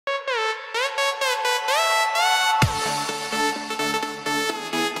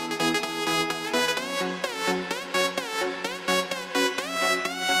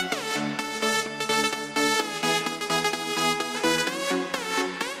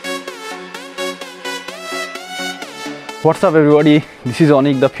What's up everybody, this is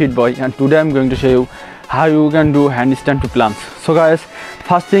Anik the fit boy, and today I'm going to show you how you can do handstand to planche. So guys,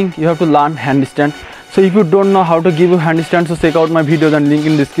 first thing you have to learn handstand. So if you don't know how to give you handstand, so check out my videos and link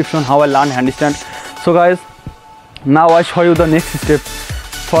in description how I learn handstand. So guys, now I show you the next step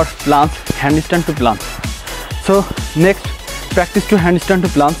for planche, handstand to planche. So next, practice to handstand to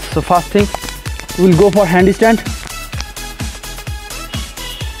planche. So first thing, you will go for handstand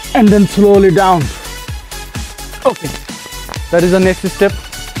and then slowly down. Okay, that is the next step.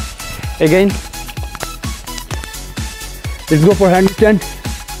 Again, let's go for handstand,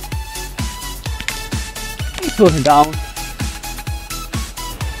 slowly down.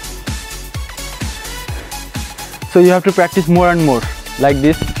 So you have to practice more and more like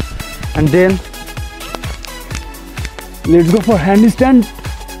this, and then let's go for handstand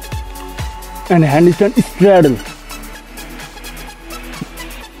and handstand straddle.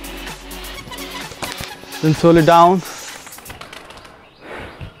 Then slowly down.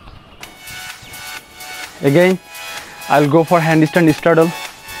 Again, I'll go for handstand straddle.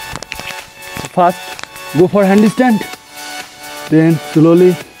 First, go for handstand, then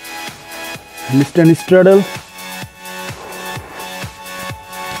slowly handstand straddle.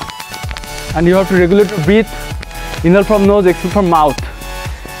 And you have to regulate your breath, inhale from nose, exhale from mouth,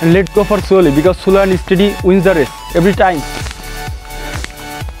 and let's go for slowly, because slow and steady wins the race every time.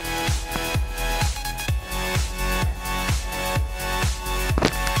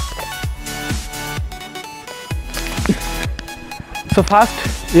 So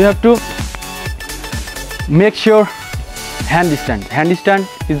first you have to make sure handstand. Handstand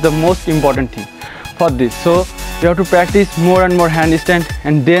is the most important thing for this. So you have to practice more and more handstand,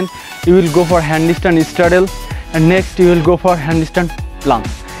 and then you will go for handstand straddle, and next you will go for handstand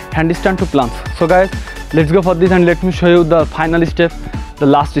planche, handstand to planche. So guys, let's go for this, and let me show you the final step, the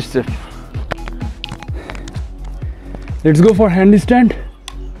last step. Let's go for handstand,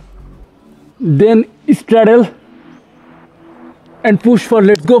 then straddle, and push for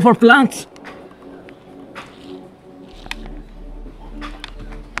let's go for planche.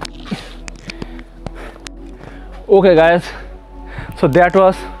 Okay guys, so that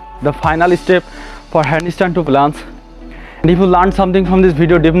was the final step for handstand to planche. And if you learned something from this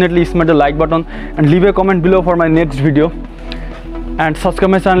video, definitely smash the like button and leave a comment below for my next video, and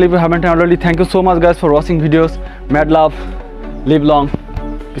subscribe my channel if you haven't already. Thank you so much guys for watching videos. Mad love, live long,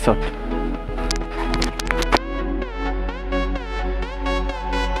 peace out.